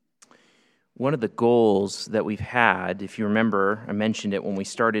One of the goals that we've had, if you remember, I mentioned it when we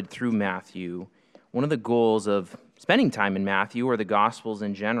started through Matthew, one of the goals of spending time in Matthew or the Gospels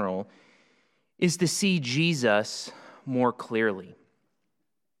in general is to see Jesus more clearly.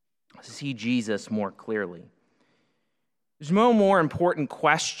 To see Jesus more clearly. There's no more important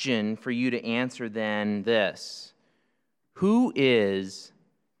question for you to answer than this. Who is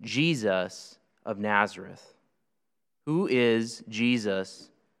Jesus of Nazareth? Who is Jesus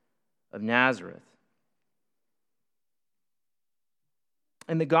of Nazareth?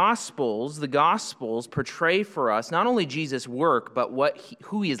 And the Gospels portray for us not only Jesus' work, but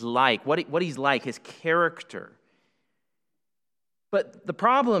who he is like, what he's like, his character. But the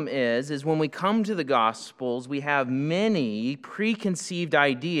problem is when we come to the Gospels, we have many preconceived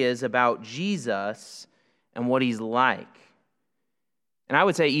ideas about Jesus and what he's like. And I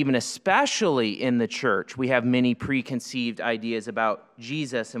would say even especially in the church, we have many preconceived ideas about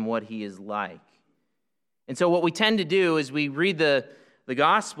Jesus and what he is like. And so what we tend to do is we read the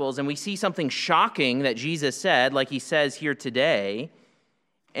Gospels and we see something shocking that Jesus said, like he says here today,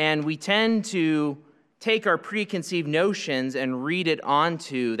 and we tend to take our preconceived notions and read it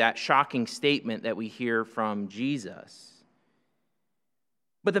onto that shocking statement that we hear from Jesus.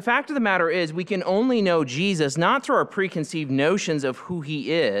 But the fact of the matter is, we can only know Jesus not through our preconceived notions of who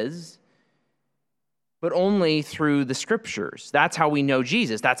he is, but only through the Scriptures. That's how we know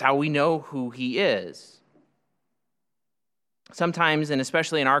Jesus. That's how we know who he is. Sometimes, and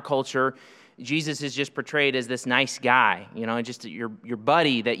especially in our culture, Jesus is just portrayed as this nice guy, just your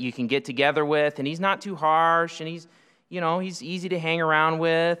buddy that you can get together with, and he's not too harsh, and he's easy to hang around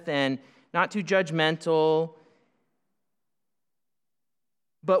with, and not too judgmental.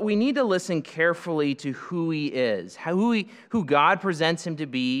 But we need to listen carefully to who he is, who God presents him to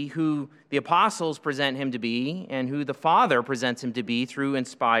be, who the apostles present him to be, and who the Father presents him to be through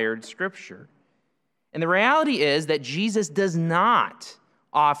inspired Scripture. And the reality is that Jesus does not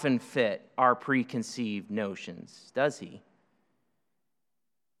often fit our preconceived notions, does he?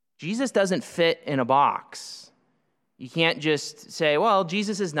 Jesus doesn't fit in a box. You can't just say, well,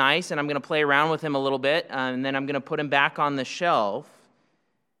 Jesus is nice, and I'm going to play around with him a little bit, and then I'm going to put him back on the shelf.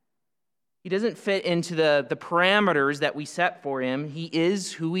 He doesn't fit into the parameters that we set for him. He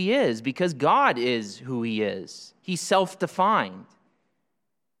is who he is because God is who he is. He's self-defined.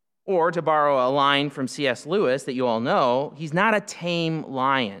 Or, to borrow a line from C.S. Lewis that you all know, he's not a tame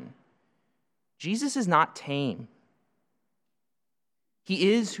lion. Jesus is not tame.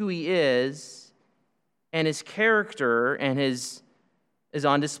 He is who he is, and his character is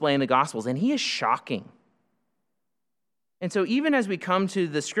on display in the Gospels, and he is shocking. And so even as we come to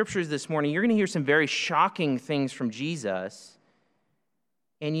the Scriptures this morning, you're going to hear some very shocking things from Jesus,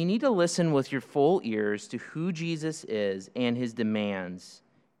 and you need to listen with your full ears to who Jesus is and his demands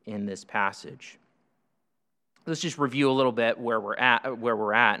in this passage. Let's just review a little bit where we're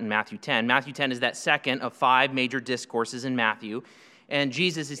at in Matthew 10. Matthew 10 is that second of 5 major discourses in Matthew, and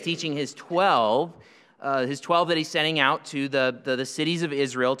Jesus is teaching his 12 that he's sending out to the cities of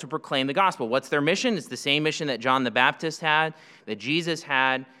Israel to proclaim the gospel. What's their mission? It's the same mission that John the Baptist had, that Jesus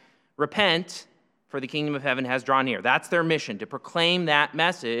had. Repent, for the kingdom of heaven has drawn near. That's their mission, to proclaim that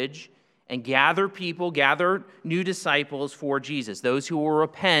message and gather new disciples for Jesus, those who will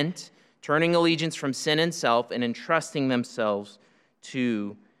repent, turning allegiance from sin and self and entrusting themselves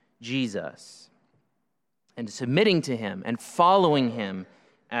to Jesus and submitting to him and following him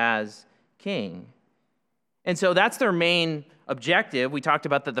as king. And so that's their main objective. We talked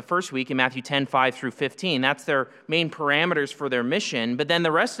about that the first week in Matthew 10, 5 through 15. That's their main parameters for their mission. But then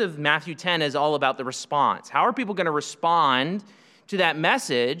the rest of Matthew 10 is all about the response. How are people going to respond to that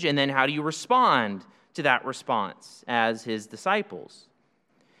message? And then how do you respond to that response as his disciples?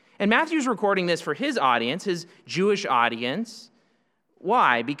 And Matthew's recording this for his audience, his Jewish audience.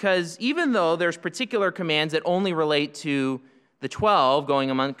 Why? Because even though there's particular commands that only relate to the 12 going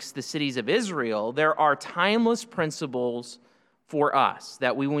amongst the cities of Israel, there are timeless principles for us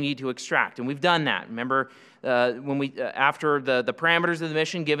that we will need to extract. And we've done that. Remember, after the parameters of the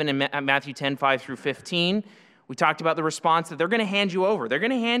mission given in Matthew 10, 5 through 15, we talked about the response that they're going to hand you over. They're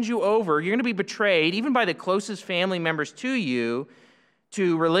going to hand you over. You're going to be betrayed, even by the closest family members to you,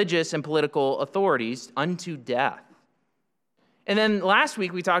 to religious and political authorities unto death. And then last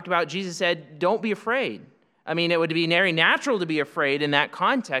week we talked about Jesus said, don't be afraid. I mean, it would be very natural to be afraid in that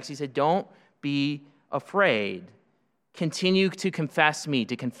context. He said, don't be afraid. Continue to confess me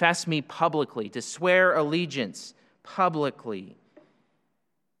publicly, to swear allegiance publicly.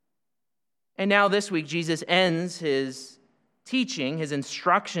 And now this week, Jesus ends his teaching, his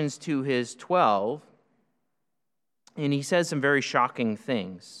instructions to his 12, And he says some very shocking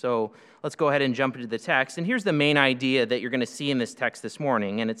things. So let's go ahead and jump into the text. And here's the main idea that you're going to see in this text this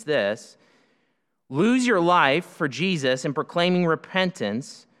morning, and it's this. Lose your life for Jesus in proclaiming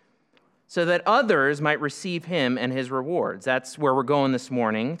repentance so that others might receive him and his rewards. That's where we're going this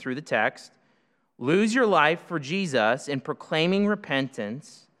morning through the text. Lose your life for Jesus in proclaiming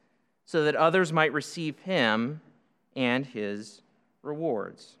repentance so that others might receive him and his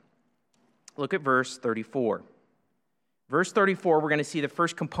rewards. Look at verse 34. Verse 34, we're going to see the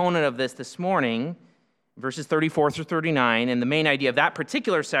first component of this morning, verses 34 through 39, and the main idea of that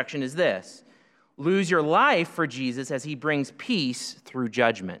particular section is this. Lose your life for Jesus as he brings peace through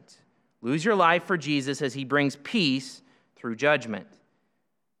judgment. Lose your life for Jesus as he brings peace through judgment.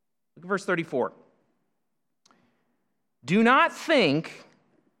 Look at verse 34. Do not think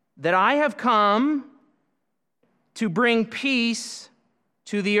that I have come to bring peace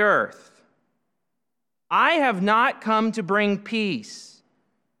to the earth. I have not come to bring peace,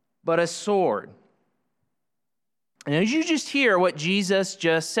 but a sword. And as you just hear what Jesus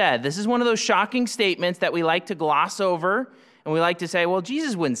just said, this is one of those shocking statements that we like to gloss over, and we like to say, well,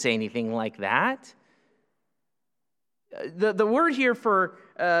 Jesus wouldn't say anything like that. The word here for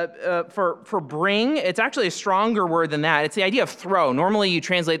bring, it's actually a stronger word than that. It's the idea of throw. Normally you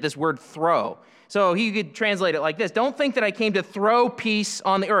translate this word throw. So you could translate it like this. Don't think that I came to throw peace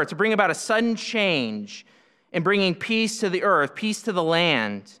on the earth, to bring about a sudden change in bringing peace to the earth, peace to the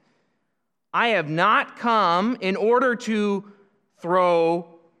land. I have not come in order to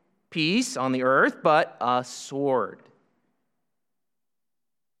throw peace on the earth, but a sword.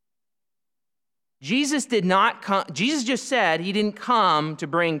 Jesus did not come, Jesus just said he didn't come to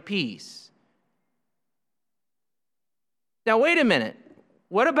bring peace. Now, wait a minute.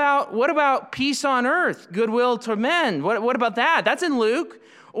 What about peace on earth, goodwill to men? What about that? That's in Luke.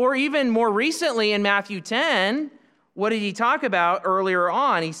 Or even more recently in Matthew 10, what did he talk about earlier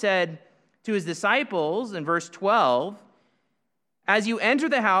on? He said to his disciples in verse 12, as you enter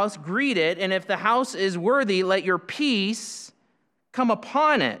the house, greet it, and if the house is worthy, let your peace come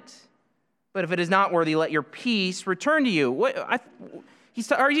upon it. But if it is not worthy, let your peace return to you. He's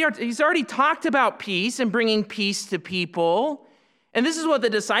already talked about peace and bringing peace to people. And this is what the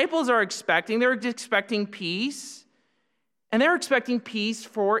disciples are expecting. They're expecting peace. And they're expecting peace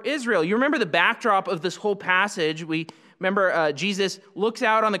for Israel. You remember the backdrop of this whole passage. We remember Jesus looks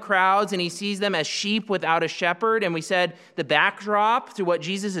out on the crowds and he sees them as sheep without a shepherd. And we said the backdrop to what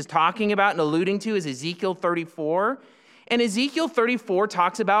Jesus is talking about and alluding to is Ezekiel 34. And Ezekiel 34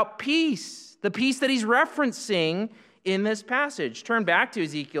 talks about peace, the peace that he's referencing in this passage. Turn back to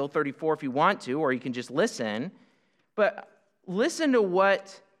Ezekiel 34 if you want to, or you can just listen. But listen to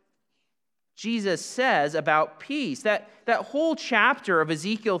what Jesus says about peace. That whole chapter of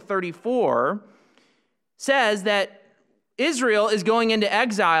Ezekiel 34 says that Israel is going into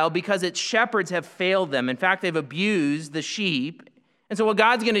exile because its shepherds have failed them. In fact, they've abused the sheep. And so what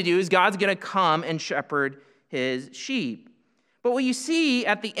God's going to do is God's going to come and shepherd his sheep. But what you see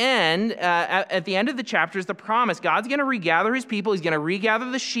at the end of the chapter is the promise. God's going to regather his people. He's going to regather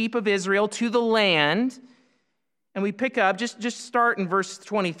the sheep of Israel to the land. And we pick up, just start in verse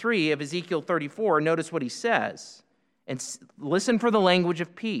 23 of Ezekiel 34. Notice what he says. And listen for the language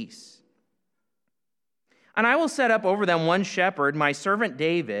of peace. And I will set up over them one shepherd, my servant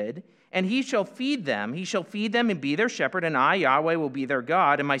David, and he shall feed them. He shall feed them and be their shepherd, and I, Yahweh, will be their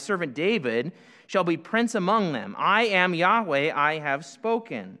God, and my servant David shall be prince among them. I am Yahweh, I have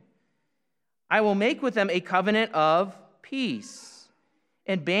spoken. I will make with them a covenant of peace,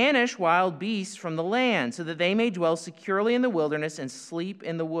 and banish wild beasts from the land, so that they may dwell securely in the wilderness and sleep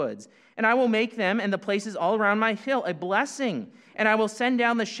in the woods. And I will make them and the places all around my hill a blessing. And I will send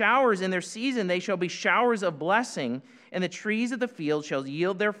down the showers in their season. They shall be showers of blessing. And the trees of the field shall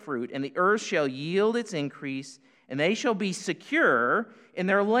yield their fruit, and the earth shall yield its increase. And they shall be secure in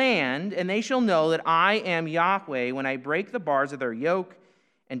their land, and they shall know that I am Yahweh when I break the bars of their yoke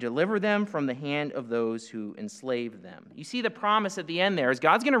and deliver them from the hand of those who enslave them. You see the promise at the end there is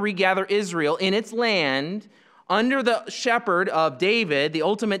God's going to regather Israel in its land under the shepherd of David, the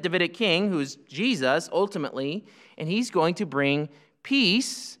ultimate Davidic king, who's Jesus ultimately, and he's going to bring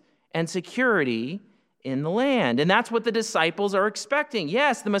peace and security in the land. And that's what the disciples are expecting.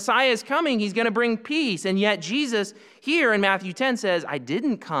 Yes, the Messiah is coming. He's going to bring peace. And yet Jesus here in Matthew 10 says, I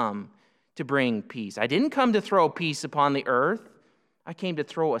didn't come to bring peace. I didn't come to throw peace upon the earth. I came to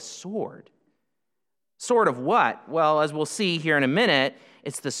throw a sword. Sword of what? Well, as we'll see here in a minute,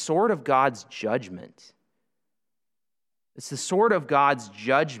 it's the sword of God's judgment. It's the sword of God's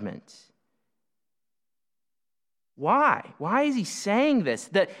judgment. Why? Why is he saying this?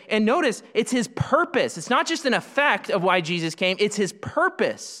 And notice, it's his purpose. It's not just an effect of why Jesus came. It's his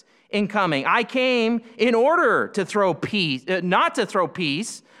purpose in coming. I came in order to throw peace, not to throw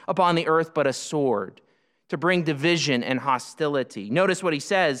peace upon the earth, but a sword, to bring division and hostility. Notice what he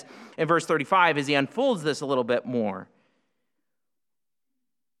says in verse 35 as he unfolds this a little bit more.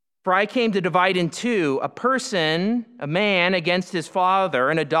 For I came to divide in two, a person, a man against his father,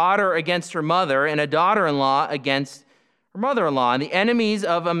 and a daughter against her mother, and a daughter-in-law against her mother-in-law. And the enemies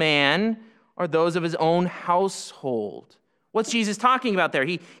of a man are those of his own household. What's Jesus talking about there?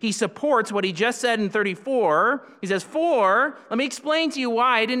 He supports what he just said in 34. He says, let me explain to you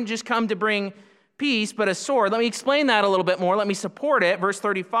why I didn't just come to bring peace, but a sword. Let me explain that a little bit more. Let me support it. Verse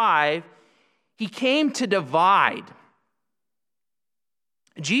 35, he came to divide.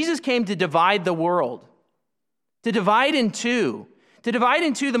 Jesus came to divide the world, to divide in two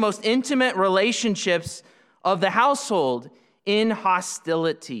the most intimate relationships of the household in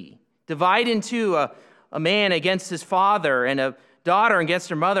hostility. Divide into a man against his father, and a daughter against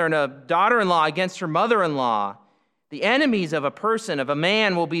her mother, and a daughter-in-law against her mother-in-law. The enemies of a person, of a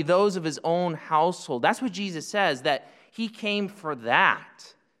man, will be those of his own household. That's what Jesus says, that he came for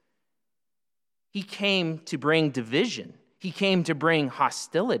that. He came to bring division. He came to bring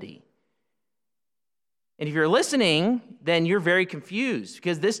hostility. And if you're listening, then you're very confused,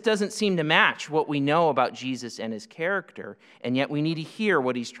 because this doesn't seem to match what we know about Jesus and his character, and yet we need to hear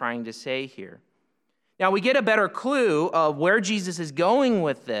what he's trying to say here. Now, we get a better clue of where Jesus is going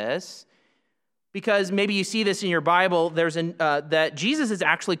with this, because maybe you see this in your Bible. That Jesus is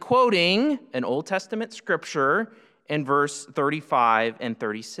actually quoting an Old Testament scripture in verse 35 and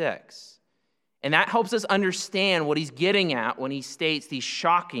 36. And that helps us understand what he's getting at when he states these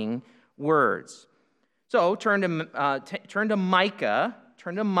shocking words. So turn to Micah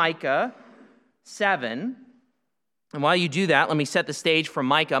 7. And while you do that, let me set the stage for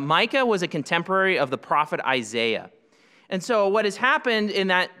Micah. Micah was a contemporary of the prophet Isaiah. And so what has happened in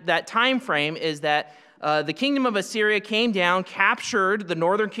that time frame is that the kingdom of Assyria came down, captured the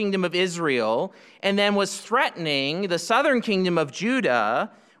northern kingdom of Israel, and then was threatening the southern kingdom of Judah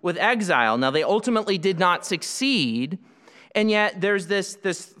with exile. Now, they ultimately did not succeed, and yet there's this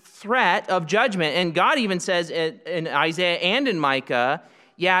threat of judgment. And God even says in Isaiah and in Micah,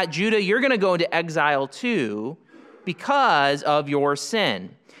 yeah, Judah, you're going to go into exile too because of your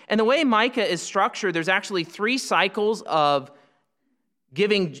sin. And the way Micah is structured, there's actually 3 cycles of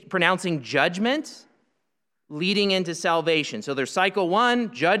pronouncing judgment leading into salvation. So there's cycle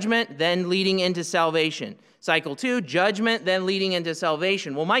 1, judgment, then leading into salvation. Cycle 2, judgment, then leading into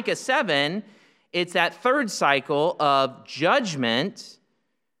salvation. Well, Micah 7, it's that third cycle of judgment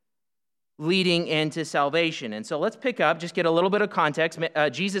leading into salvation. And so let's pick up, just get a little bit of context.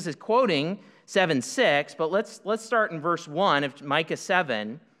 Jesus is quoting 7:6, but let's start in verse 1 of Micah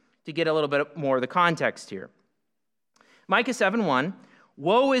 7 to get a little bit more of the context here. Micah 7:1,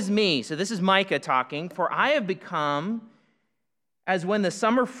 woe is me. So this is Micah talking. For I have become as when the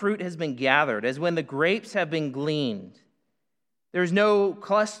summer fruit has been gathered, as when the grapes have been gleaned. There's no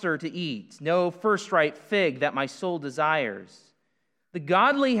cluster to eat, no first-ripe fig that my soul desires. The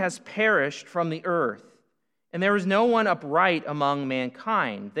godly has perished from the earth, and there is no one upright among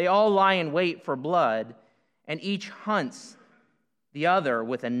mankind. They all lie in wait for blood, and each hunts the other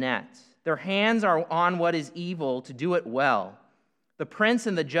with a net. Their hands are on what is evil to do it well. The prince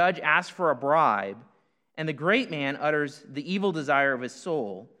and the judge ask for a bribe, and the great man utters the evil desire of his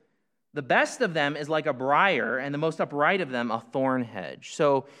soul. The best of them is like a briar, and the most upright of them a thorn hedge.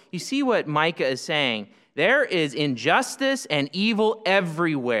 So you see what Micah is saying. There is injustice and evil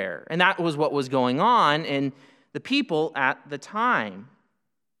everywhere. And that was what was going on in the people at the time.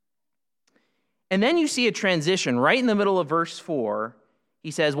 And then you see a transition right in the middle of verse 4.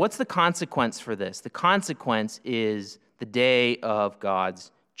 He says, what's the consequence for this? The consequence is the day of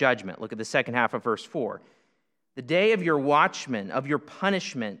God's judgment. Look at the second half of verse 4. The day of your watchmen, of your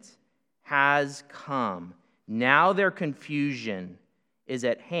punishment, has come. Now their confusion is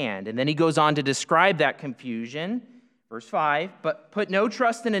at hand. And then he goes on to describe that confusion. Verse 5, but put no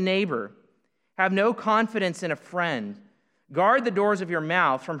trust in a neighbor. Have no confidence in a friend. Guard the doors of your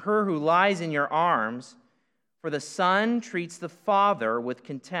mouth from her who lies in your arms. For the son treats the father with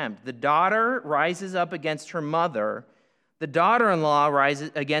contempt. The daughter rises up against her mother. The daughter-in-law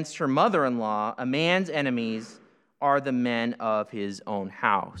rises against her mother-in-law. A man's enemies are the men of his own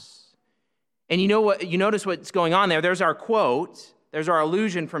house. And you know what? You notice what's going on there. There's our quote. There's our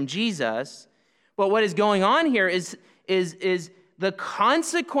allusion from Jesus. But what is going on here is the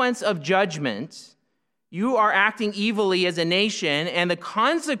consequence of judgment You are acting evilly as a nation, and the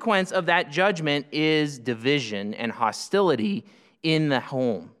consequence of that judgment is division and hostility in the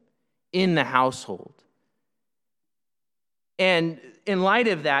home, in the household. And in light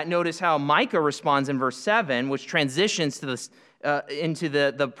of that, notice how Micah responds in verse 7, which transitions to this, into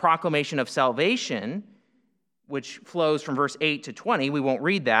the proclamation of salvation, which flows from verse 8 to 20. We won't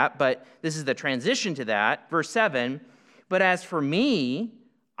read that, but this is the transition to that. Verse 7, but as for me,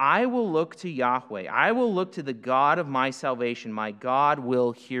 I will look to Yahweh. I will look to the God of my salvation. My God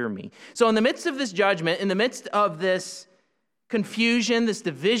will hear me. So in the midst of this judgment, in the midst of this confusion, this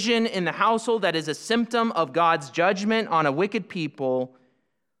division in the household that is a symptom of God's judgment on a wicked people,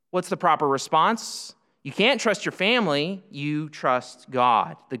 what's the proper response? You can't trust your family. You trust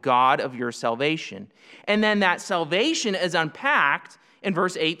God, the God of your salvation. And then that salvation is unpacked in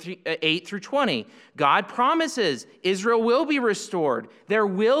verse 8 through 20. God promises Israel will be restored. There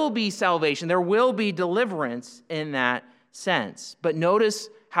will be salvation. There will be deliverance in that sense. But notice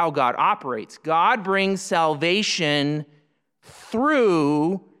how God operates. God brings salvation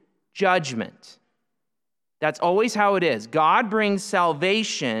through judgment. That's always how it is. God brings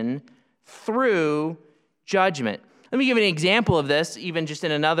salvation through judgment. Let me give you an example of this, even just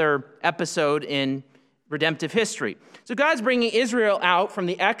in another episode in redemptive history. So God's bringing Israel out from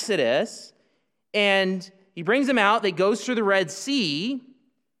the Exodus, and he brings them out. They go through the Red Sea,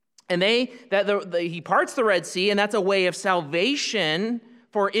 and he parts the Red Sea, and that's a way of salvation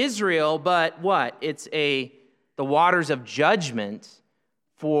for Israel. But what? It's the waters of judgment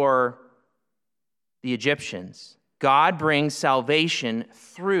for the Egyptians. God brings salvation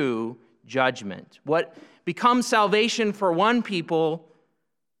through judgment. What becomes salvation for one people,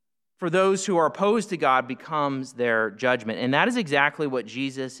 for those who are opposed to God, becomes their judgment. And that is exactly what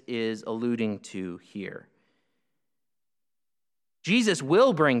Jesus is alluding to here. Jesus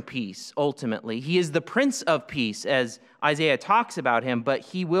will bring peace, ultimately. He is the Prince of Peace, as Isaiah talks about him, but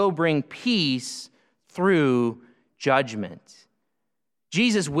he will bring peace through judgment.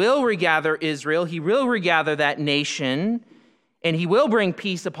 Jesus will regather Israel. He will regather that nation, and he will bring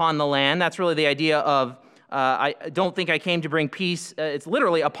peace upon the land. That's really the idea of I don't think I came to bring peace. It's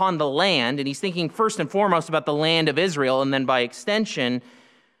literally upon the land, and he's thinking first and foremost about the land of Israel, and then by extension,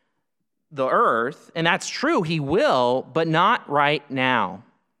 the earth. And that's true, he will, but not right now.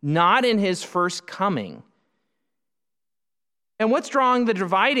 Not in his first coming. And what's drawing the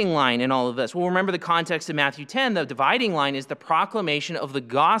dividing line in all of this? Well, remember the context of Matthew 10. The dividing line is the proclamation of the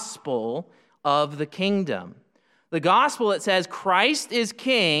gospel of the kingdom. The gospel that says Christ is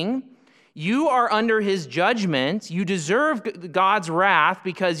king. You are under his judgment. You deserve God's wrath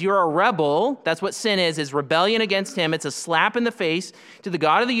because you're a rebel. That's what sin is rebellion against him. It's a slap in the face to the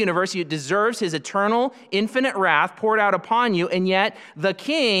God of the universe. It deserves his eternal, infinite wrath poured out upon you, and yet the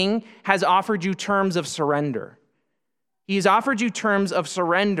king has offered you terms of surrender. He's offered you terms of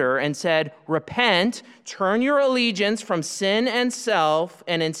surrender and said, repent, turn your allegiance from sin and self,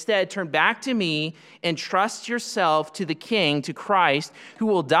 and instead turn back to me and trust yourself to the King, to Christ, who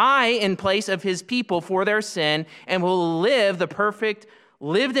will die in place of his people for their sin and will live the perfect,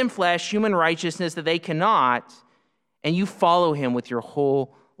 lived in flesh, human righteousness that they cannot, and you follow him with your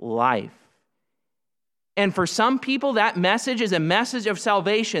whole life. And for some people, that message is a message of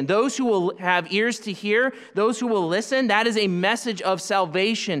salvation. Those who will have ears to hear, those who will listen, that is a message of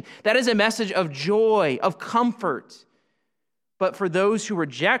salvation. That is a message of joy, of comfort. But for those who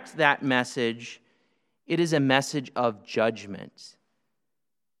reject that message, it is a message of judgment.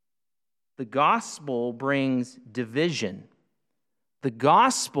 The gospel brings division. The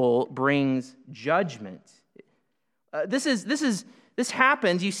gospel brings judgment. This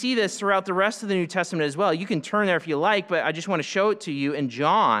happens, you see this throughout the rest of the New Testament as well. You can turn there if you like, but I just want to show it to you in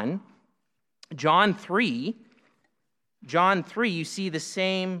John 3, you see the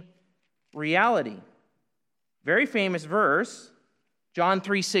same reality. Very famous verse, John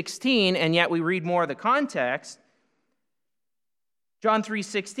 3:16, and yet we read more of the context. John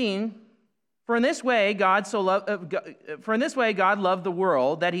 3:16, for in this way God loved the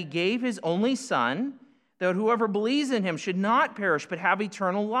world that he gave his only Son, that whoever believes in him should not perish but have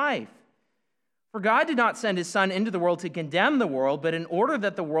eternal life. For God did not send his Son into the world to condemn the world, but in order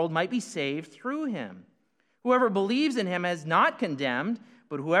that the world might be saved through him. Whoever believes in him is not condemned,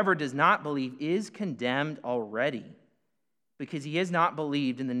 but whoever does not believe is condemned already, because he has not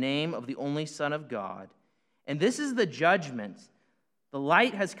believed in the name of the only Son of God. And this is the judgment. The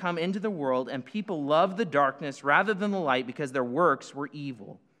light has come into the world, and people love the darkness rather than the light because their works were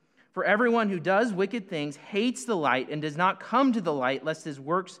evil. For everyone who does wicked things hates the light and does not come to the light, lest his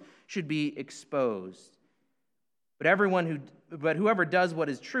works should be exposed. But everyone but whoever does what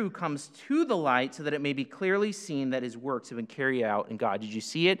is true comes to the light so that it may be clearly seen that his works have been carried out in God. Did you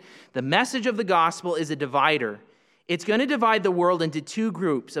see it? The message of the gospel is a divider. It's going to divide the world into two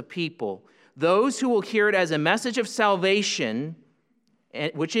groups of people. Those who will hear it as a message of salvation,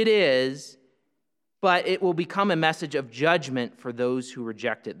 which it is, but it will become a message of judgment for those who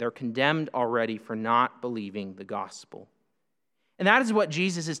reject it. They're condemned already for not believing the gospel. And that is what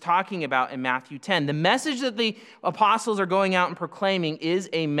Jesus is talking about in Matthew 10. The message that the apostles are going out and proclaiming is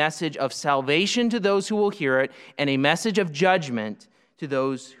a message of salvation to those who will hear it and a message of judgment to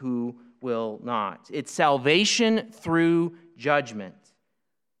those who will not. It's salvation through judgment.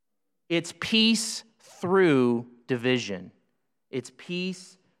 It's peace through division. It's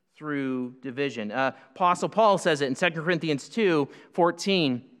peace through division. Apostle Paul says it in 2 Corinthians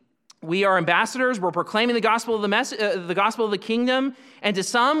 2:14. We are ambassadors. We're proclaiming the gospel of the gospel of the kingdom, and to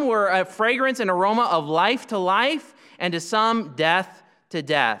some we're a fragrance and aroma of life to life, and to some death to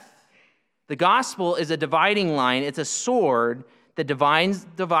death. The gospel is a dividing line. It's a sword that divides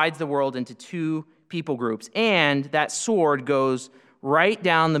the world into two people groups, and that sword goes right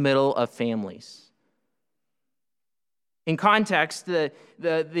down the middle of families. In context, the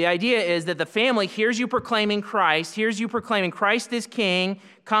idea is that the family hears you proclaiming Christ, hears you proclaiming Christ is king,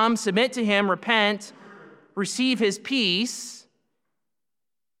 come, submit to him, repent, receive his peace.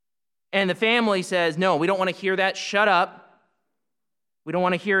 And the family says, no, we don't want to hear that. Shut up. We don't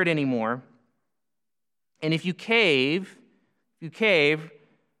want to hear it anymore. And if you cave,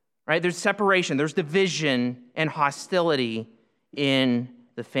 right, there's separation, there's division and hostility in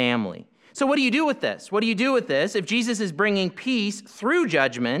the family. So what do you do with this? What do you do with this? If Jesus is bringing peace through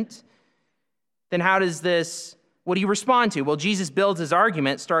judgment, then what do you respond to? Well, Jesus builds his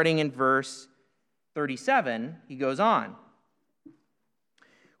argument starting in verse 37. He goes on.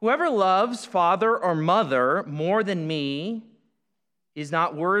 Whoever loves father or mother more than me is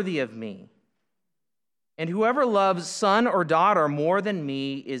not worthy of me. And whoever loves son or daughter more than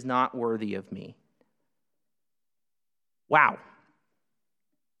me is not worthy of me. Wow.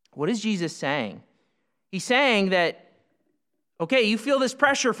 What is Jesus saying? He's saying that, okay, you feel this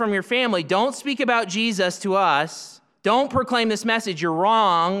pressure from your family. Don't speak about Jesus to us. Don't proclaim this message. You're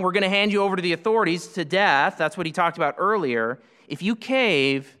wrong. We're going to hand you over to the authorities to death. That's what he talked about earlier. If you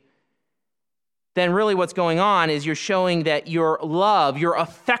cave, then really what's going on is you're showing that your love, your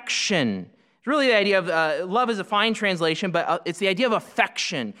affection, it's really the idea of love is a fine translation, but it's the idea of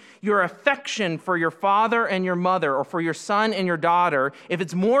affection. Your affection for your father and your mother, or for your son and your daughter, if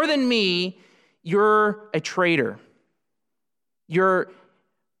it's more than me, you're a traitor. You're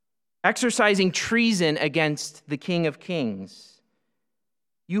exercising treason against the King of Kings.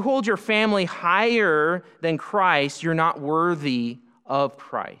 You hold your family higher than Christ, you're not worthy of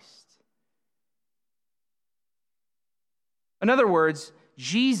Christ. In other words,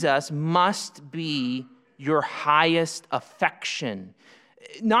 Jesus must be your highest affection.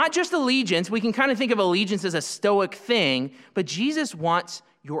 Not just allegiance. We can kind of think of allegiance as a stoic thing, but Jesus wants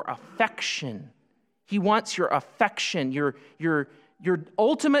your affection. He wants your affection, your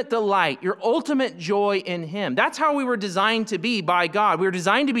ultimate delight, your ultimate joy in him. That's how we were designed to be by God. We were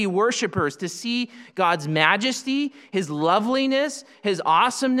designed to be worshipers, to see God's majesty, his loveliness, his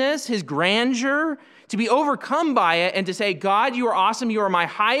awesomeness, his grandeur, to be overcome by it and to say, God, you are awesome, you are my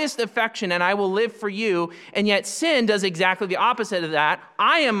highest affection, and I will live for you. And yet sin does exactly the opposite of that.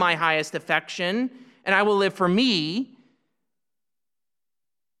 I am my highest affection, and I will live for me.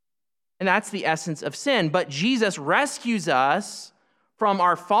 And that's the essence of sin. But Jesus rescues us from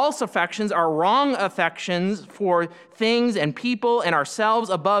our false affections, our wrong affections for things and people and ourselves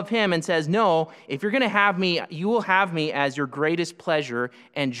above him, and says, no, if you're going to have me, you will have me as your greatest pleasure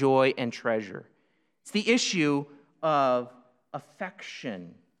and joy and treasure. It's the issue of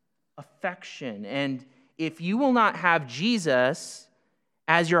affection. And if you will not have Jesus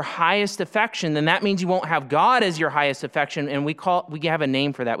as your highest affection, then that means you won't have God as your highest affection. And we have a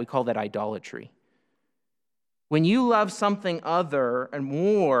name for that. We call that idolatry. When you love something other and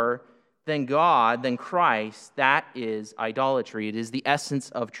more than God, than Christ, that is idolatry. It is the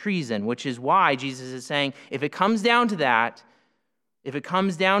essence of treason, which is why Jesus is saying, if it comes down to that,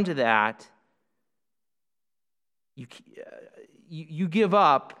 you give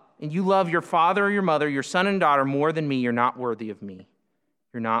up and you love your father or your mother, your son and daughter more than me, you're not worthy of me.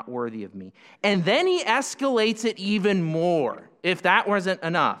 You're not worthy of me. And then he escalates it even more, if that wasn't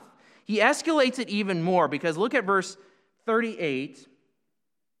enough. He escalates it even more because look at verse 38.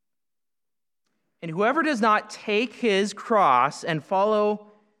 And whoever does not take his cross and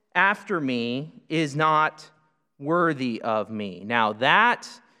follow after me is not worthy of me. Now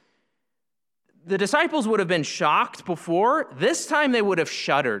the disciples would have been shocked before. This time they would have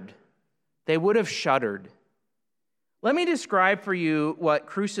shuddered. They would have shuddered. Let me describe for you what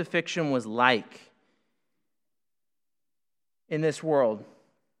crucifixion was like in this world.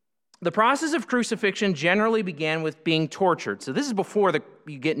 The process of crucifixion generally began with being tortured. So this is before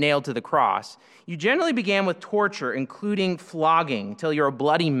you get nailed to the cross. You generally began with torture, including flogging, until you're a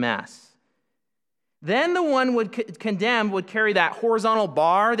bloody mess. Then the one condemned would carry that horizontal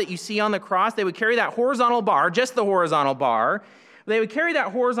bar that you see on the cross. They would carry that horizontal bar, just the horizontal bar. They would carry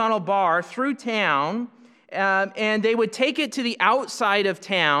that horizontal bar through town, and they would take it to the outside of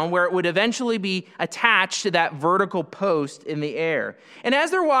town where it would eventually be attached to that vertical post in the air. And as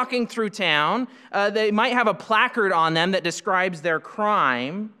they're walking through town, they might have a placard on them that describes their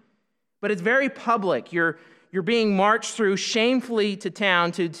crime, but it's very public. You're being marched through shamefully to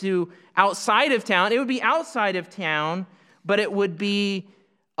town, to outside of town. It would be outside of town, but it would be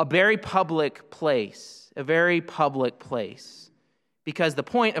a very public place, because the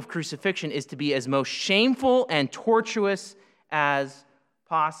point of crucifixion is to be as most shameful and tortuous as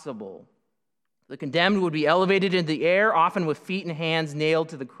possible. The condemned would be elevated into the air, often with feet and hands nailed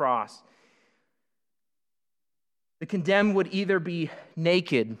to the cross. The condemned would either be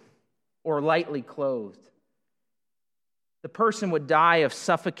naked or lightly clothed. The person would die of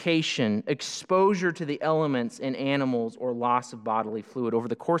suffocation, exposure to the elements and animals, or loss of bodily fluid over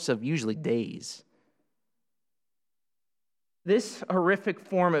the course of usually days. This horrific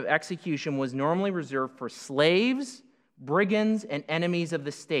form of execution was normally reserved for slaves, brigands, and enemies of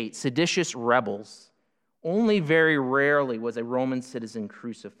the state, seditious rebels. Only very rarely was a Roman citizen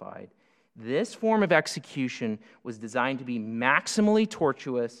crucified. This form of execution was designed to be maximally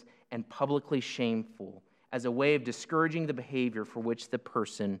tortuous and publicly shameful, as a way of discouraging the behavior for which the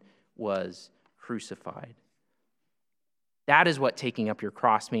person was crucified. That is what taking up your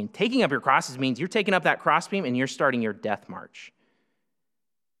cross means. Taking up your crosses means you're taking up that crossbeam and you're starting your death march.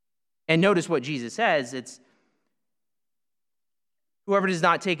 And notice what Jesus says. It's, whoever does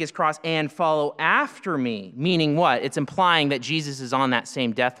not take his cross and follow after me, meaning what? It's implying that Jesus is on that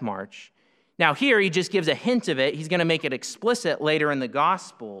same death march. Now here he just gives a hint of it. He's going to make it explicit later in the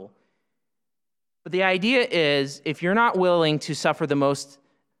gospel. But the idea is, if you're not willing to suffer the most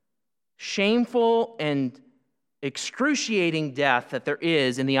shameful and excruciating death that there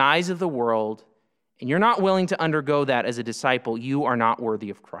is in the eyes of the world, and you're not willing to undergo that as a disciple, you are not worthy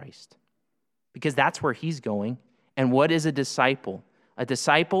of Christ. Because that's where he's going. And what is a disciple? A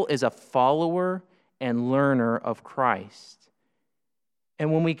disciple is a follower and learner of Christ.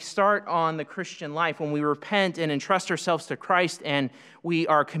 And when we start on the Christian life, when we repent and entrust ourselves to Christ and we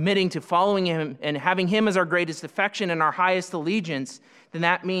are committing to following him and having him as our greatest affection and our highest allegiance, then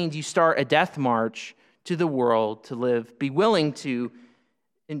that means you start a death march to the world to live, be willing to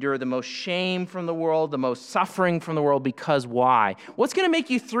endure the most shame from the world, the most suffering from the world, because why? What's going to make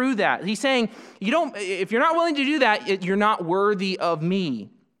you through that? He's saying, if you're not willing to do that, you're not worthy of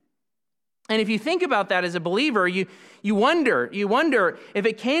me. And if you think about that as a believer, you wonder if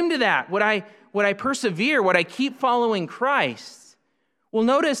it came to that, would I persevere? Would I keep following Christ? Well,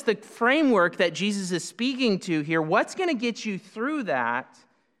 notice the framework that Jesus is speaking to here. What's going to get you through that?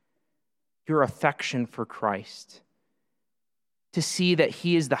 Your affection for Christ. To see that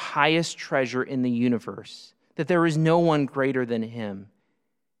he is the highest treasure in the universe, that there is no one greater than him,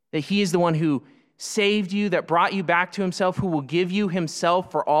 that he is the one who saved you, that brought you back to himself, who will give you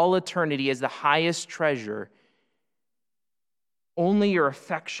himself for all eternity as the highest treasure. Only your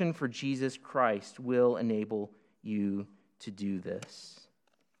affection for Jesus Christ will enable you to do this.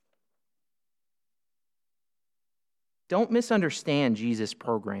 Don't misunderstand Jesus'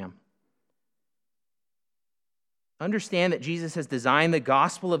 program. Understand that Jesus has designed the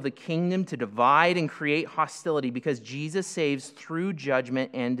gospel of the kingdom to divide and create hostility, because Jesus saves through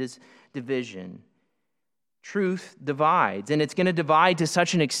judgment and division. Truth divides, and it's going to divide to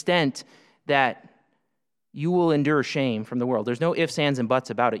such an extent that you will endure shame from the world. There's no ifs, ands, and buts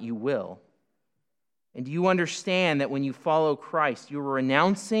about it. You will. And do you understand that when you follow Christ, you are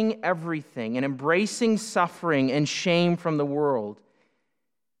renouncing everything and embracing suffering and shame from the world?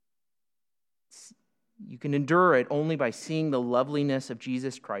 You can endure it only by seeing the loveliness of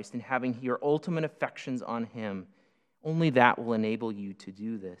Jesus Christ and having your ultimate affections on him. Only that will enable you to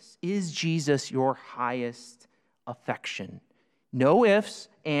do this. Is Jesus your highest affection? No ifs,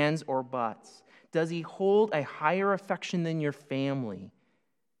 ands, or buts. Does he hold a higher affection than your family?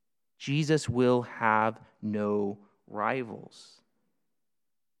 Jesus will have no rivals.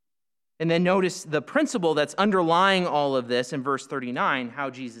 And then notice the principle that's underlying all of this in verse 39, how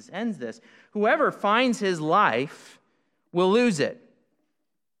Jesus ends this. Whoever finds his life will lose it.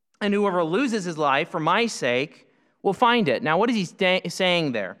 and whoever loses his life for my sake will find it. Now, what is he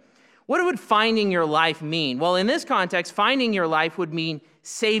saying there? What would finding your life mean? Well, in this context, finding your life would mean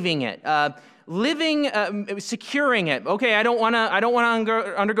saving it, securing it. Okay, I don't want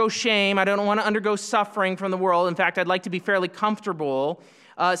to undergo shame. I don't want to undergo suffering from the world. In fact, I'd like to be fairly comfortable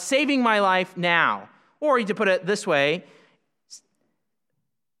saving my life now. Or to put it this way,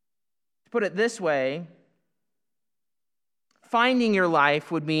 finding your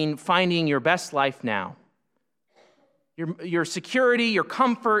life would mean finding your best life now. Your security, your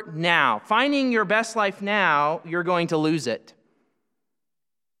comfort now. Finding your best life now, you're going to lose it.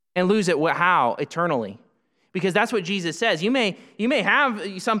 And lose it how? Eternally. Because that's what Jesus says. You may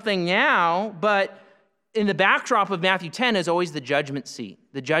have something now, but in the backdrop of Matthew 10 is always the judgment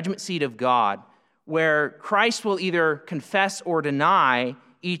seat of God, where Christ will either confess or deny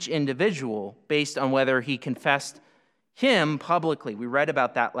each individual based on whether he confessed him publicly. We read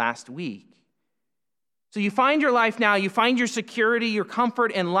about that last week. So you find your life now, you find your security, your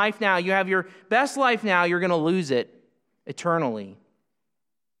comfort in life now, you have your best life now, you're going to lose it eternally.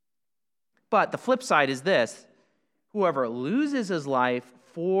 But the flip side is this: whoever loses his life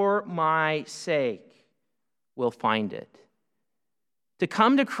for my sake will find it. To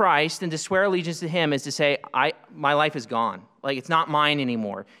come to Christ and to swear allegiance to him is to say, my life is gone. Like, it's not mine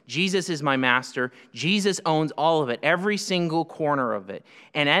anymore. Jesus is my master. Jesus owns all of it, every single corner of it.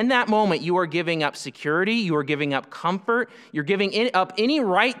 And in that moment, you are giving up security. You are giving up comfort. You're giving up any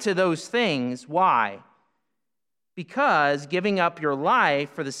right to those things. Why? Because giving up your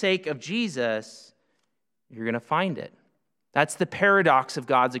life for the sake of Jesus, you're going to find it. That's the paradox of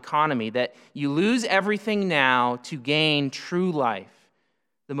God's economy, that you lose everything now to gain true life.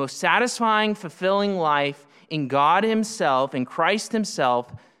 The most satisfying, fulfilling life in God himself, in Christ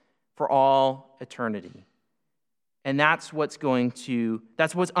himself, for all eternity. And that's what's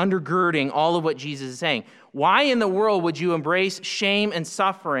undergirding all of what Jesus is saying. Why in the world would you embrace shame and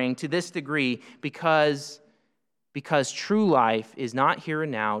suffering to this degree? Because true life is not here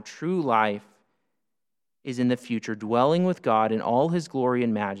and now. True life is in the future, dwelling with God in all his glory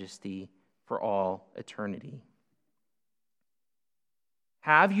and majesty for all eternity.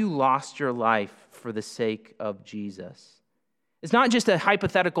 Have you lost your life for the sake of Jesus? It's not just a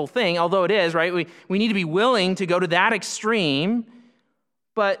hypothetical thing, although it is, right? We need to be willing to go to that extreme.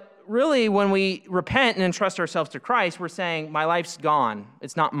 But really, when we repent and entrust ourselves to Christ, we're saying, my life's gone.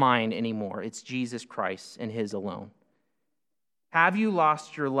 It's not mine anymore. It's Jesus Christ and his alone. Have you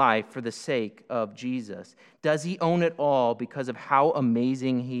lost your life for the sake of Jesus? Does he own it all because of how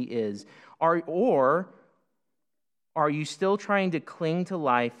amazing he is? Or are you still trying to cling to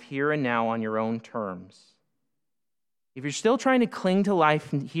life here and now on your own terms? If you're still trying to cling to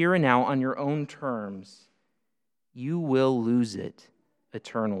life here and now on your own terms, you will lose it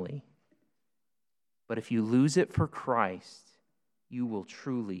eternally. But if you lose it for Christ, you will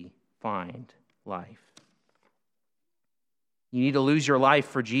truly find life. You need to lose your life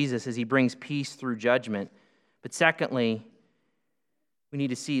for Jesus as he brings peace through judgment. But secondly, we need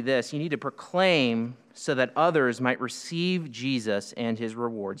to see this. You need to proclaim so that others might receive Jesus and his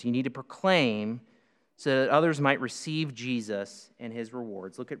rewards. You need to proclaim so that others might receive Jesus and his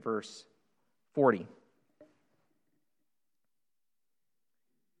rewards. Look at verse 40.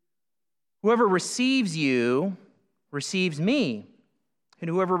 Whoever receives you receives me, and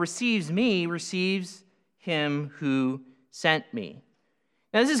whoever receives me receives him who sent me.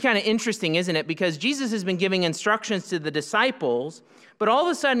 Now, this is kind of interesting, isn't it? Because Jesus has been giving instructions to the disciples, but all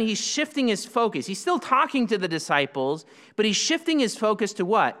of a sudden he's shifting his focus. He's still talking to the disciples, but he's shifting his focus to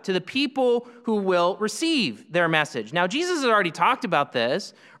what? To the people who will receive their message. Now, Jesus has already talked about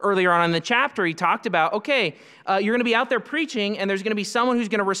this earlier on in the chapter. He talked about, you're going to be out there preaching, and there's going to be someone who's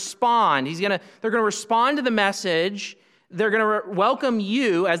going to respond. They're going to respond to the message. They're going to welcome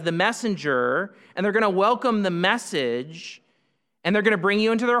you as the messenger, and they're going to welcome the message, and they're going to bring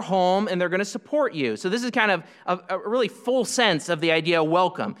you into their home, and they're going to support you. So this is kind of a really full sense of the idea of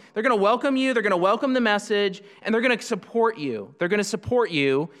welcome. They're going to welcome you, they're going to welcome the message, and they're going to support you. They're going to support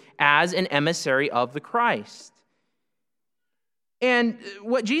you as an emissary of the Christ. And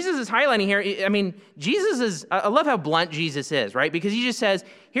what Jesus is highlighting here, I love how blunt Jesus is, right? Because he just says,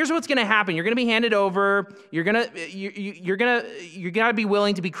 here's what's going to happen. You're going to be handed over. You're going to be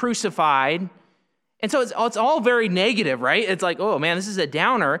willing to be crucified. And so it's all very negative, right? It's like, oh man, this is a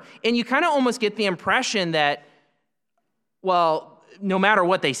downer. And you kind of almost get the impression that, well, no matter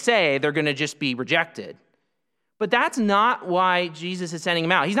what they say, they're going to just be rejected. But that's not why Jesus is sending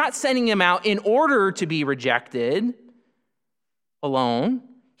them out. He's not sending them out in order to be rejected alone.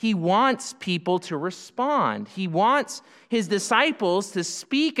 He wants people to respond. He wants his disciples to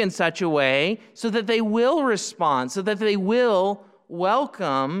speak in such a way so that they will respond, so that they will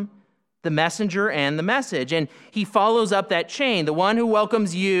welcome the messenger and the message. And he follows up that chain. The one who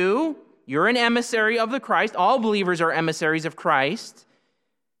welcomes you, you're an emissary of the Christ. All believers are emissaries of Christ.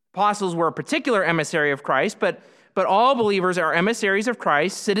 Apostles were a particular emissary of Christ, but all believers are emissaries of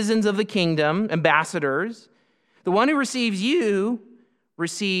Christ, citizens of the kingdom, ambassadors. The one who receives you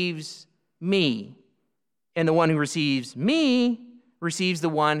receives me, and the one who receives me receives the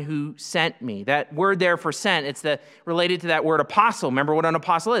one who sent me. That word there for sent, it's related to that word apostle. Remember what an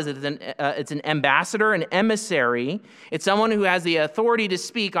apostle is. It's an ambassador, an emissary. It's someone who has the authority to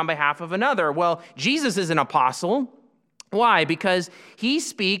speak on behalf of another. Well, Jesus is an apostle. Why? Because he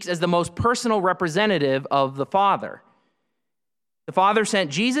speaks as the most personal representative of the Father. The Father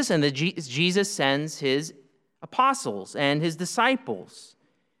sent Jesus, and Jesus sends his apostles and his disciples.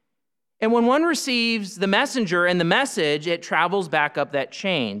 And when one receives the messenger and the message, it travels back up that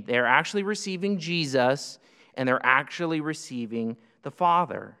chain. They're actually receiving Jesus, and they're actually receiving the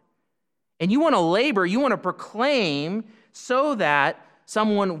Father. And you want to labor, you want to proclaim so that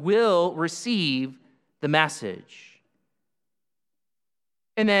someone will receive the message.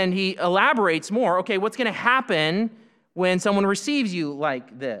 And then he elaborates more. Okay, what's going to happen when someone receives you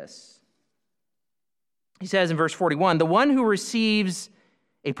like this? He says in verse 41, the one who receives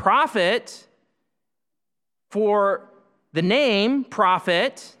a prophet for the name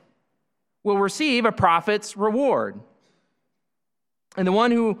prophet will receive a prophet's reward. And the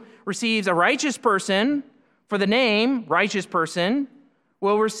one who receives a righteous person for the name righteous person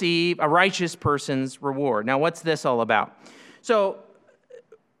will receive a righteous person's reward. Now, what's this all about? So,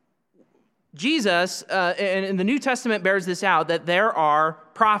 Jesus, in the New Testament bears this out, that there are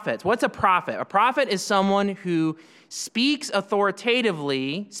prophets. What's a prophet? A prophet is someone who speaks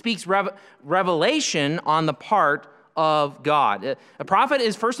authoritatively, speaks revelation on the part of God. A prophet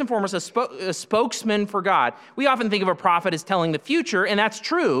is first and foremost a spokesman for God. We often think of a prophet as telling the future, and that's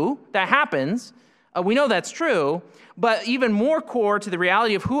true. That happens. We know that's true. But even more core to the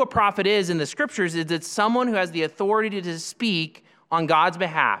reality of who a prophet is in the Scriptures is it's someone who has the authority to speak on God's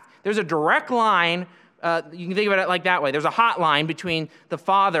behalf. There's a direct line, you can think about it like that way. There's a hotline between the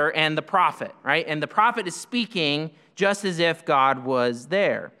Father and the prophet, right? And the prophet is speaking just as if God was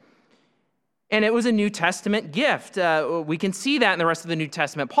there. And it was a New Testament gift. We can see that in the rest of the New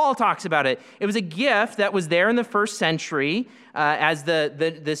Testament. Paul talks about it. It was a gift that was there in the first century as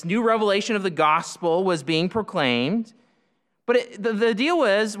this new revelation of the gospel was being proclaimed. But the deal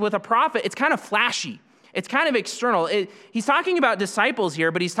is, with a prophet, it's kind of flashy. It's kind of external. He's talking about disciples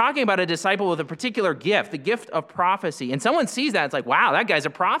here, but he's talking about a disciple with a particular gift, the gift of prophecy. And someone sees that, it's like, wow, that guy's a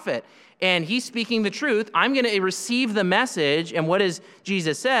prophet. And he's speaking the truth. I'm going to receive the message. And what does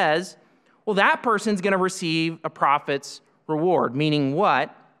Jesus says? Well, that person's going to receive a prophet's reward. Meaning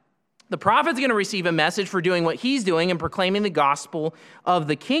what? The prophet's going to receive a message for doing what he's doing and proclaiming the gospel of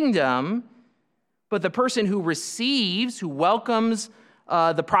the kingdom. But the person who receives, who welcomes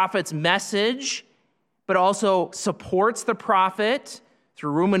the prophet's message, but also supports the prophet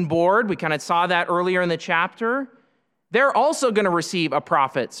through room and board. We kind of saw that earlier in the chapter. They're also going to receive a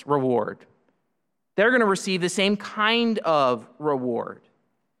prophet's reward. They're going to receive the same kind of reward.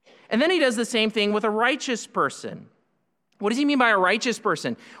 And then he does the same thing with a righteous person. What does he mean by a righteous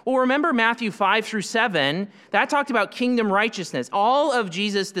person? Well, remember Matthew 5 through 7, that talked about kingdom righteousness. All of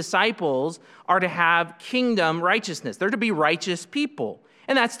Jesus' disciples are to have kingdom righteousness. They're to be righteous people.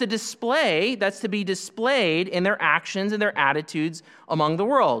 And that's to be displayed in their actions and their attitudes among the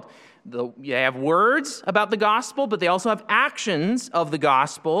world. They have words about the gospel, but they also have actions of the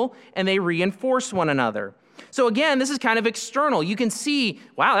gospel, and they reinforce one another. So again, this is kind of external. You can see,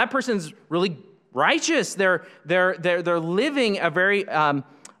 wow, that person's really righteous. They're living a very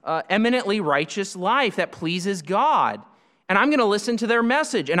eminently righteous life that pleases God. And I'm going to listen to their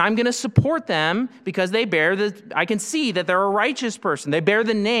message, and I'm going to support them because I can see that they're a righteous person. They bear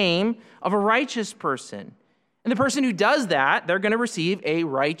the name of a righteous person. And the person who does that, they're going to receive a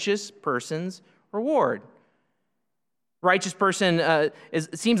righteous person's reward. Righteous person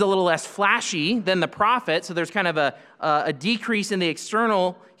seems a little less flashy than the prophet, so there's kind of a decrease in the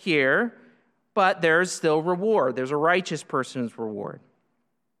external here, but there's still reward. There's a righteous person's reward.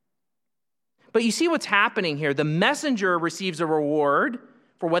 But you see what's happening here. The messenger receives a reward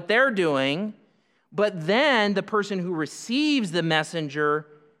for what they're doing, but then the person who receives the messenger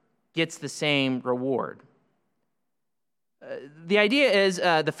gets the same reward. The idea is,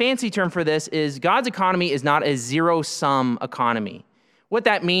 the fancy term for this is God's economy is not a zero-sum economy. What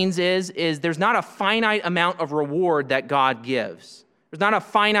that means is there's not a finite amount of reward that God gives. There's not a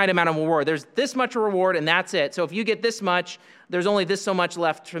finite amount of reward. There's this much reward and that's it. So if you get this much, there's only this so much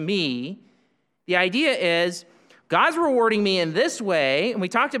left for me. The idea is God's rewarding me in this way, and we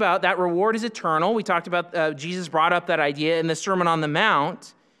talked about that reward is eternal. We talked about, Jesus brought up that idea in the Sermon on the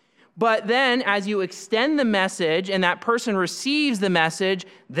Mount. But then as you extend the message and that person receives the message,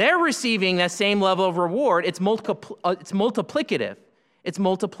 they're receiving that same level of reward. It's multiplicative. It's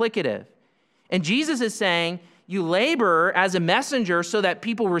multiplicative. And Jesus is saying, you labor as a messenger so that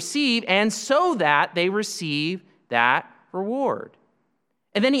people receive and so that they receive that reward.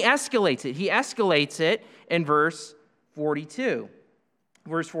 And then he escalates it. He escalates it in verse 42.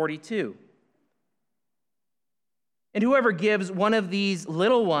 Verse 42. And whoever gives one of these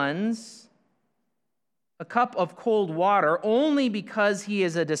little ones a cup of cold water only because he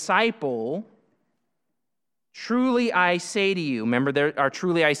is a disciple, truly I say to you, remember there are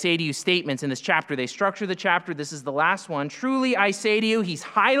truly I say to you statements in this chapter. They structure the chapter. This is the last one. Truly I say to you, he's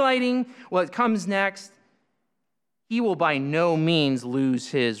highlighting what comes next. He will by no means lose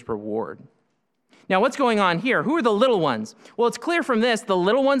his reward. Now, what's going on here? Who are the little ones? Well, it's clear from this, the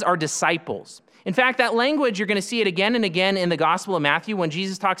little ones are disciples. In fact, that language, you're going to see it again and again in the Gospel of Matthew. When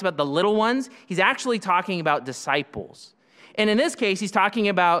Jesus talks about the little ones, he's actually talking about disciples. And in this case, he's talking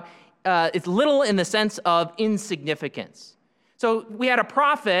about it's little in the sense of insignificance. So we had a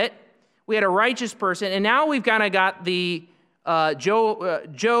prophet, we had a righteous person, and now we've kind of got the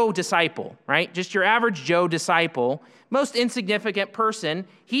Joe disciple, right? Just your average Joe disciple, most insignificant person.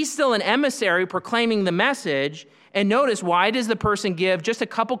 He's still an emissary proclaiming the message. And notice, why does the person give just a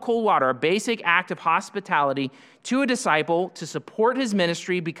cup of cold water, a basic act of hospitality to a disciple to support his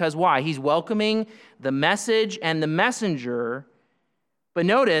ministry? Because why? He's welcoming the message and the messenger. But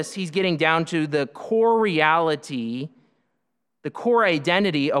notice, he's getting down to the core reality, the core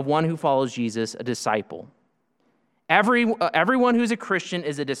identity of one who follows Jesus, a disciple. Everyone who's a Christian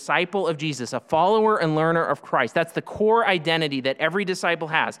is a disciple of Jesus, a follower and learner of Christ. That's the core identity that every disciple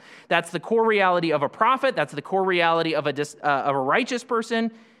has. That's the core reality of a prophet. That's the core reality of a righteous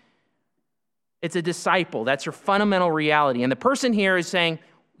person. It's a disciple. That's your fundamental reality. And the person here is saying,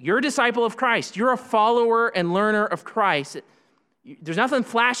 you're a disciple of Christ. You're a follower and learner of Christ. There's nothing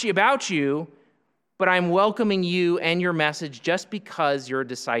flashy about you, but I'm welcoming you and your message just because you're a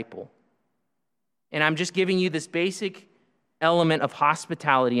disciple. And I'm just giving you this basic element of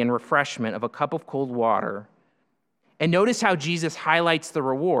hospitality and refreshment of a cup of cold water. And notice how Jesus highlights the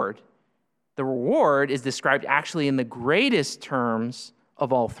reward. The reward is described actually in the greatest terms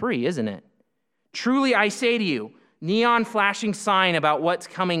of all three, isn't it? Truly I say to you, neon flashing sign about what's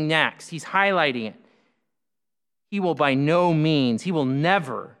coming next. He's highlighting it. He will by no means, he will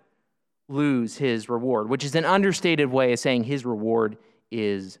never lose his reward, which is an understated way of saying his reward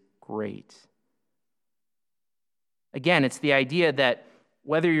is great. Again, it's the idea that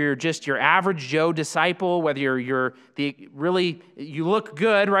whether you're just your average Joe disciple, whether you look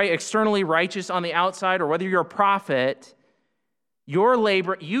good, right, externally righteous on the outside, or whether you're a prophet, your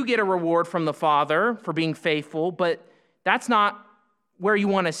labor, you get a reward from the Father for being faithful, but that's not where you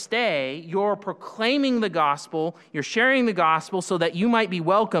want to stay. You're proclaiming the gospel, you're sharing the gospel so that you might be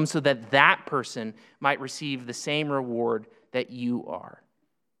welcome, so that that person might receive the same reward that you are.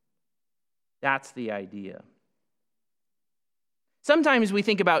 That's the idea. Sometimes we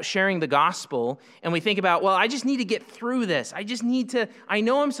think about sharing the gospel and we think about, well, I just need to get through this. I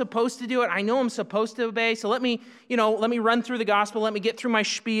know I'm supposed to do it. I know I'm supposed to obey. So let me run through the gospel. Let me get through my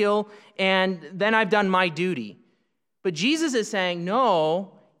spiel, and then I've done my duty. But Jesus is saying,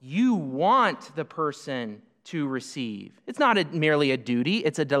 no, you want the person to receive. It's not merely a duty.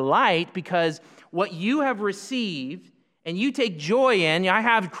 It's a delight, because what you have received and you take joy in, I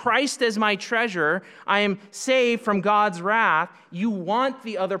have Christ as my treasure, I am saved from God's wrath, you want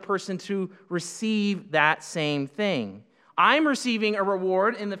the other person to receive that same thing. I'm receiving a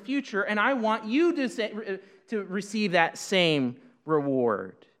reward in the future, and I want you to receive that same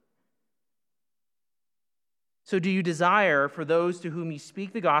reward. So do you desire for those to whom you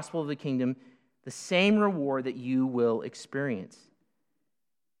speak the gospel of the kingdom the same reward that you will experience?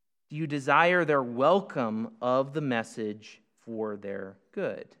 Do you desire their welcome of the message for their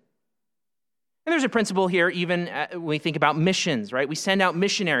good? And there's a principle here, even when we think about missions, right? We send out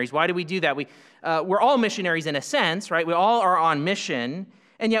missionaries. Why do we do that? We're all missionaries in a sense, right? We all are on mission,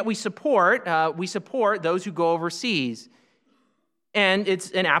 and yet we support those who go overseas. And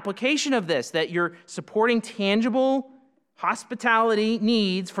it's an application of this, that you're supporting tangible hospitality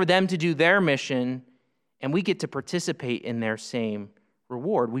needs for them to do their mission, and we get to participate in their same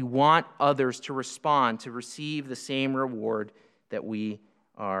reward. We want others to respond, to receive the same reward that we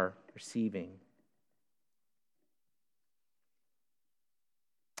are receiving.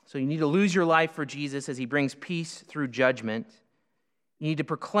 So you need to lose your life for Jesus as he brings peace through judgment. You need to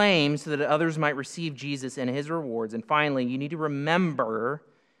proclaim so that others might receive Jesus and his rewards. And finally, you need to remember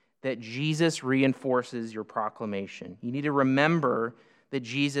that Jesus reinforces your proclamation. You need to remember that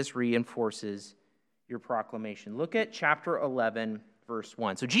Jesus reinforces your proclamation. Look at chapter 11, verse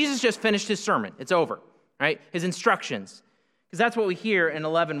 1. So Jesus just finished his sermon. It's over, right? His instructions. Because that's what we hear in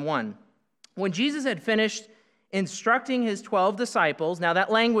 11:1. When Jesus had finished instructing his 12 disciples, now that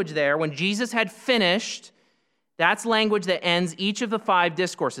language there, when Jesus had finished, that's language that ends each of the 5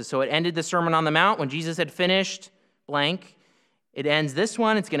 discourses. So it ended the Sermon on the Mount. When Jesus had finished, blank, it ends this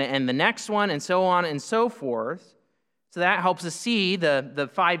one, it's going to end the next one, and so on and so forth. So that helps us see the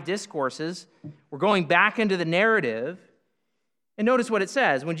 5 discourses. We're going back into the narrative. And notice what it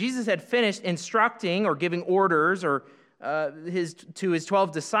says. When Jesus had finished instructing or giving orders or to his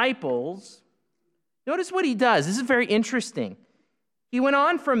 12 disciples, notice what he does. This is very interesting. He went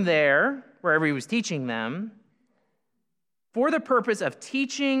on from there, wherever he was teaching them, for the purpose of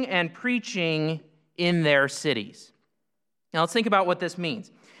teaching and preaching in their cities. Now let's think about what this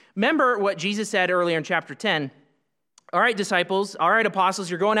means. Remember what Jesus said earlier in chapter 10. All right, disciples, all right, apostles,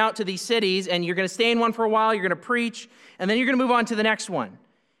 you're going out to these cities, and you're going to stay in one for a while, you're going to preach, and then you're going to move on to the next one.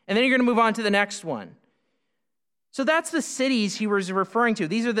 And then you're going to move on to the next one. So that's the cities he was referring to.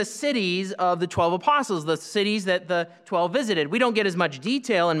 These are the cities of the 12 apostles, the cities that the 12 visited. We don't get as much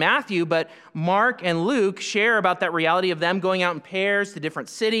detail in Matthew, but Mark and Luke share about that reality of them going out in pairs to different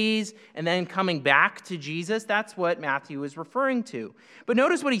cities and then coming back to Jesus. That's what Matthew is referring to. But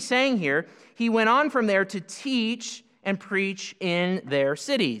notice what he's saying here. He went on from there to teach and preach in their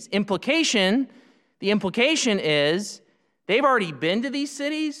cities. The implication is they've already been to these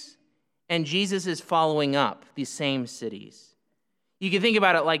cities, and Jesus is following up these same cities. You can think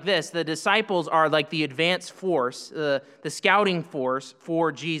about it like this. The disciples are like the advance force, the scouting force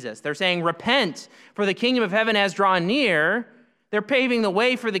for Jesus. They're saying, repent, for the kingdom of heaven has drawn near. They're paving the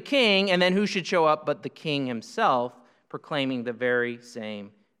way for the king, and then who should show up but the king himself, proclaiming the very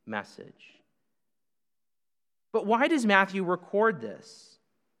same message. But why does Matthew record this?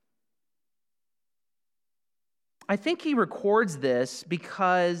 I think he records this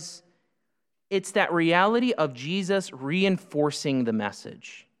because it's that reality of Jesus reinforcing the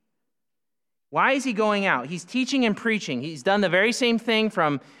message. Why is he going out? He's teaching and preaching. He's done the very same thing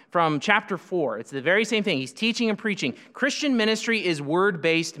from chapter 4. It's the very same thing. He's teaching and preaching. Christian ministry is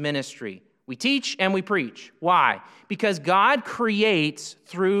word-based ministry. We teach and we preach. Why? Because God creates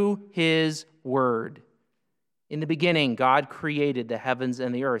through his word. In the beginning, God created the heavens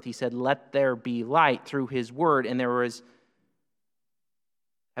and the earth. He said, let there be light through his word, and there was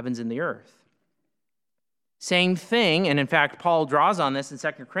heavens and the earth. Same thing, and in fact, Paul draws on this in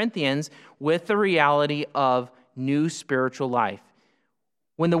 2 Corinthians with the reality of new spiritual life.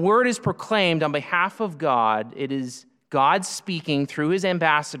 When the word is proclaimed on behalf of God, it is God speaking through his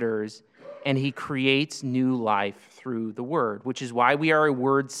ambassadors, and he creates new life through the word, which is why we are a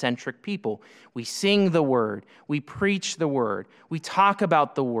word-centric people. We sing the word, we preach the word, we talk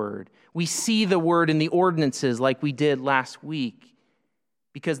about the word, we see the word in the ordinances like we did last week,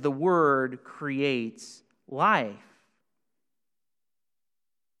 because the word creates life.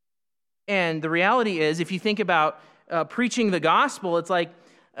 And the reality is, if you think about preaching the gospel, it's like,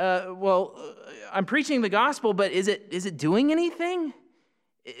 I'm preaching the gospel, but is it doing anything?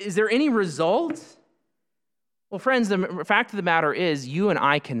 Is there any result? Well, friends, the fact of the matter is you and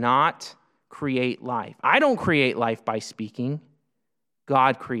I cannot create life. I don't create life by speaking.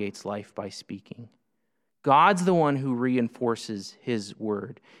 God creates life by speaking. God's the one who reinforces his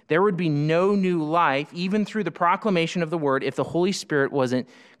word. There would be no new life, even through the proclamation of the word, if the Holy Spirit wasn't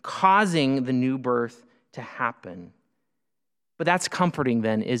causing the new birth to happen. But that's comforting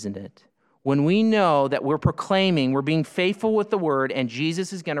then, isn't it? When we know that we're proclaiming, we're being faithful with the word, and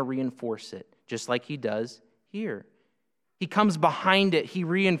Jesus is going to reinforce it, just like he does here. He comes behind it. He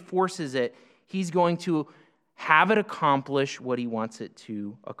reinforces it. He's going to have it accomplish what he wants it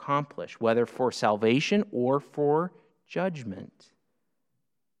to accomplish, whether for salvation or for judgment.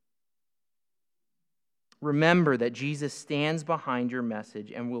 Remember that Jesus stands behind your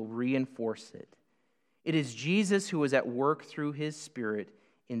message and will reinforce it. It is Jesus who is at work through his Spirit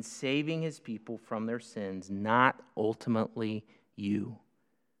in saving his people from their sins, not ultimately you.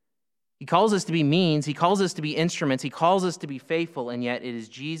 He calls us to be means, he calls us to be instruments, he calls us to be faithful, and yet it is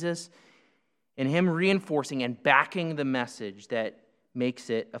Jesus and him reinforcing and backing the message that makes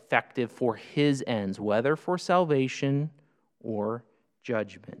it effective for his ends, whether for salvation or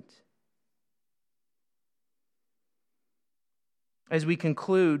judgment. As we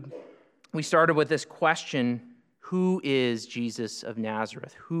conclude, we started with this question, Who is Jesus of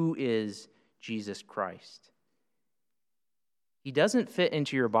Nazareth? Who is Jesus Christ? He doesn't fit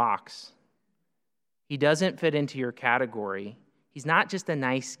into your box. He doesn't fit into your category. He's not just a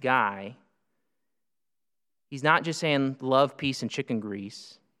nice guy. He's not just saying love, peace, and chicken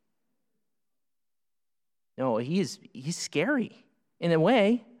grease. No, he's scary in a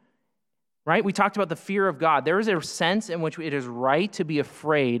way, right? We talked about the fear of God. There is a sense in which it is right to be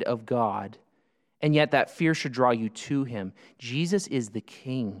afraid of God, and yet that fear should draw you to him. Jesus is the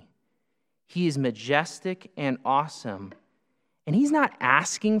King. He is majestic and awesome. And he's not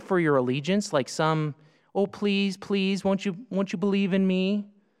asking for your allegiance like some, oh, please, please, won't you believe in me?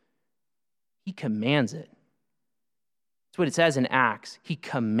 He commands it. That's what it says in Acts. He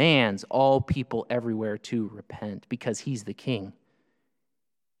commands all people everywhere to repent because he's the King.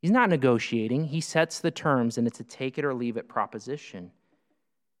 He's not negotiating. He sets the terms, and it's a take it or leave it proposition.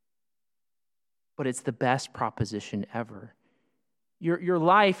 But it's the best proposition ever. Your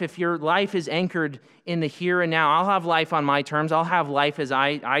life, if your life is anchored in the here and now, I'll have life on my terms, I'll have life as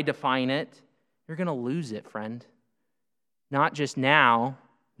I define it, you're going to lose it, friend. Not just now.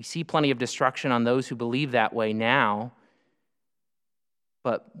 We see plenty of destruction on those who believe that way now,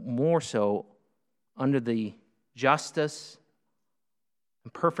 but more so under the justice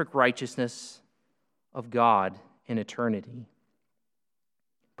and perfect righteousness of God in eternity.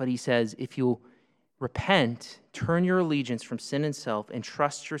 But he says, if you'll repent, turn your allegiance from sin and self, and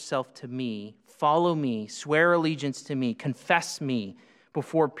trust yourself to me, follow me, swear allegiance to me, confess me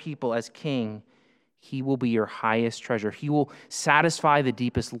before people as King, he will be your highest treasure. He will satisfy the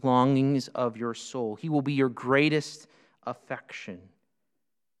deepest longings of your soul. He will be your greatest affection.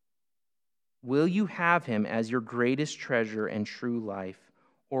 Will you have him as your greatest treasure and true life,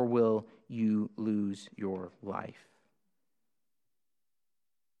 or will you lose your life?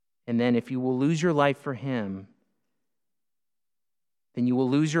 And then if you will lose your life for him, then you will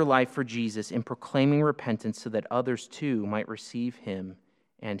lose your life for Jesus in proclaiming repentance so that others too might receive him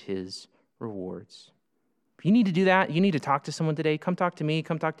and his rewards. If you need to do that, you need to talk to someone today. Come talk to me.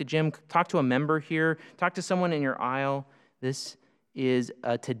 Come talk to Jim. Talk to a member here. Talk to someone in your aisle. This is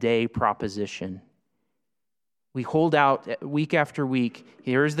a today proposition. We hold out week after week.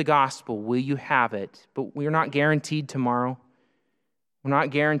 Here's the gospel. Will you have it? But we're not guaranteed tomorrow. We're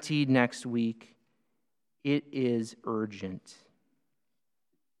not guaranteed next week. It is urgent.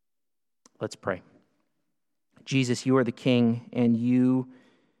 Let's pray. Jesus, you are the King, and you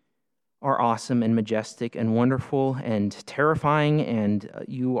are awesome and majestic and wonderful and terrifying, and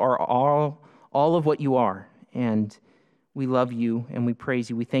you are all of what you are. And we love you and we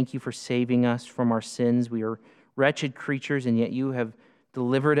praise you. We thank you for saving us from our sins. We are wretched creatures, and yet you have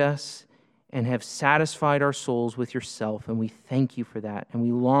delivered us and have satisfied our souls with yourself, and we thank you for that. And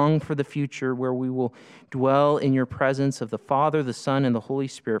we long for the future where we will dwell in your presence of the Father, the Son, and the Holy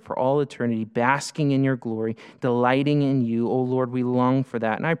Spirit for all eternity, basking in your glory, delighting in you. Oh Lord, we long for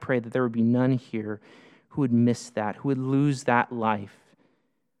that. And I pray that there would be none here who would miss that, who would lose that life.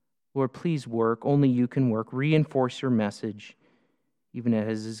 Lord, please work. Only you can work. Reinforce your message, even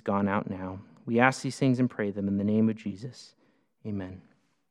as it has gone out now. We ask these things and pray them in the name of Jesus. Amen.